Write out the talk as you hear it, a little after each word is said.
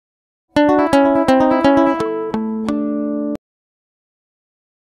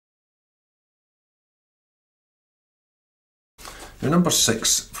Now number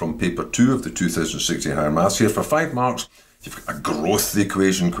 6 from paper 2 of the 2016 Higher Maths here. For 5 marks, you've got a growth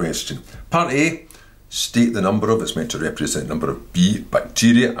question. Part A, state the number of, it's meant to represent the number of B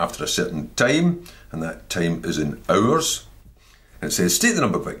bacteria after a certain time, and that time is in hours. And it says, state the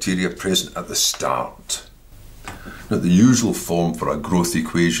number of bacteria present at the start. Now the usual form for a growth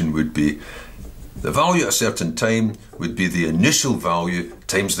equation would be the value at a certain time would be the initial value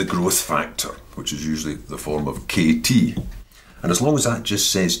times the growth factor, which is usually the form of KT. And as long as that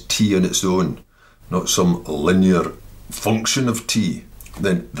just says T on its own, not some linear function of T,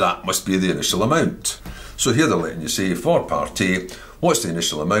 then that must be the initial amount. So here they're letting you say for part A, what's the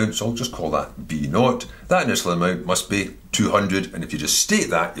initial amount? So I'll just call that B naught. That initial amount must be 200, and if you just state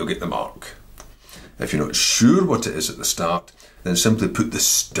that, you'll get the mark. If you're not sure what it is at the start, then simply put the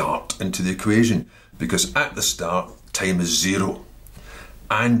start into the equation, because at the start, time is 0.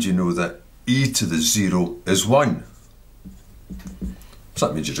 And you know that e to the 0 is 1. So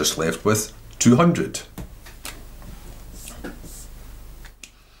that means you're just left with 200.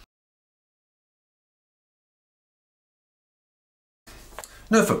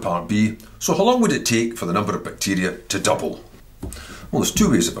 Now for part B, so how long would it take for the number of bacteria to double? Well, there's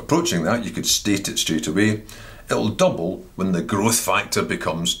 2 ways of approaching that. You could state it straight away. It'll double when the growth factor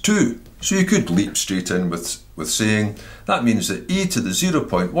becomes 2. So you could leap straight in with saying that means that e to the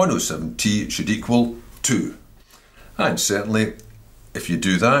 0.107t should equal 2. And certainly, if you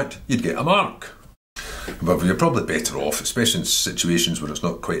do that, you'd get a mark. However, you're probably better off, especially in situations where it's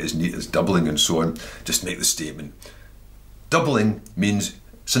not quite as neat as doubling and so on, just make the statement. Doubling means,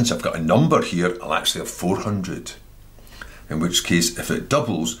 since I've got a number here, I'll actually have 400. In which case, if it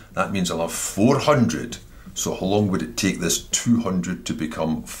doubles, that means I'll have 400. So how long would it take this 200 to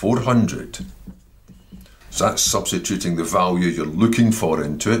become 400? So that's substituting the value you're looking for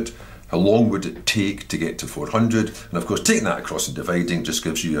into it. How long would it take to get to 400? And of course, taking that across and dividing just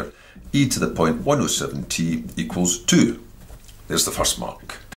gives you your e to the 0.107t equals 2. There's the first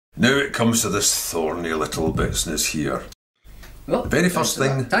mark. Now it comes to this thorny little business here. Well, the very first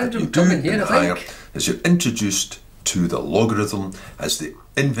thing that you do in higher is you're introduced to the logarithm as the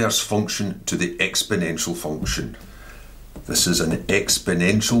inverse function to the exponential function. This is an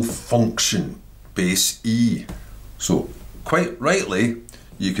exponential function, base e. So quite rightly,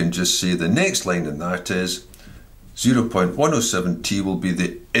 you can just say the next line in that is 0.107t will be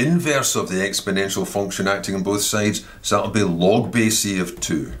the inverse of the exponential function acting on both sides, so that'll be log base e of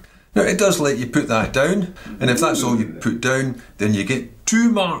 2. Now it does let you put that down, and if that's all you put down, then you get 2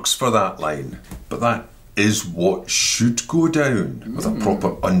 marks for that line. But that is what should go down with a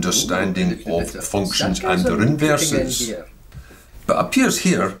proper understanding of functions and their inverses. But it appears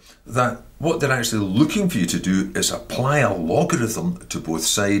here that what they're actually looking for you to do is apply a logarithm to both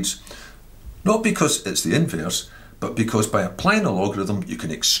sides, not because it's the inverse, but because by applying a logarithm you can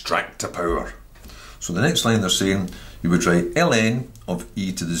extract a power. So the next line they're saying you would write ln of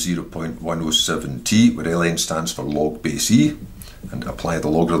e to the 0.107t, where ln stands for log base e, and apply the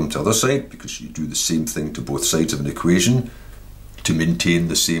logarithm to the other side, because you do the same thing to both sides of an equation to maintain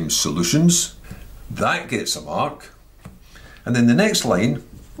the same solutions. That gets a mark. And then the next line,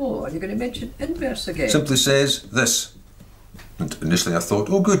 oh, are you going to mention inverse again? Simply says this. And initially I thought,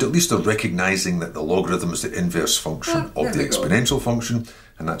 oh good, at least they're recognising that the logarithm is the inverse function of the exponential function,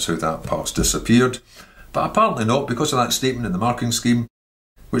 and that's how that part's disappeared. But apparently not, because of that statement in the marking scheme,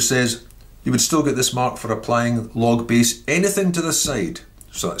 which says you would still get this mark for applying log base anything to this side.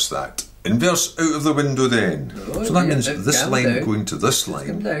 So that's that. Inverse out of the window then. Oh, so that means this line going to this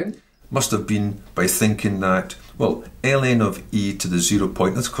line must have been by thinking that, well, ln of e to the 0.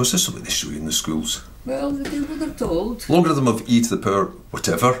 Of course, this is what they show you in the schools. Well, they do what they're told. Logarithm of e to the power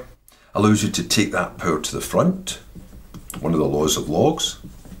whatever allows you to take that power to the front, one of the laws of logs.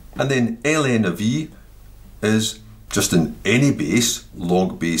 And then ln of e is just in any base,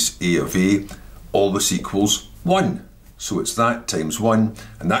 log base a of a, always equals 1. So it's that times 1,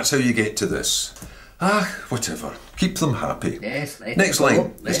 and that's how you get to this. Ah, whatever. Keep them happy. Yes, next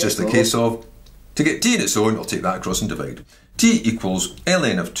line is just a case of, to get t in its own, I'll take that across and divide. T equals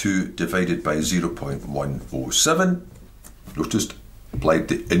ln of 2 divided by 0.107. Noticed, applied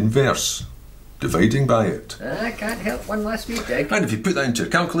the inverse, dividing by it. I can't help one last wee dig. And if you put that into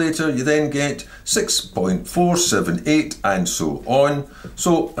your calculator, you then get 6.478 and so on.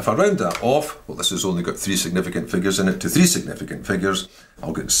 So if I round that off, well, this has only got 3 significant figures in it, to 3 significant figures,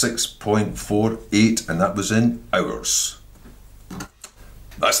 I'll get 6.48, and that was in hours.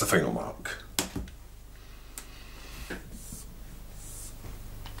 That's the final mark.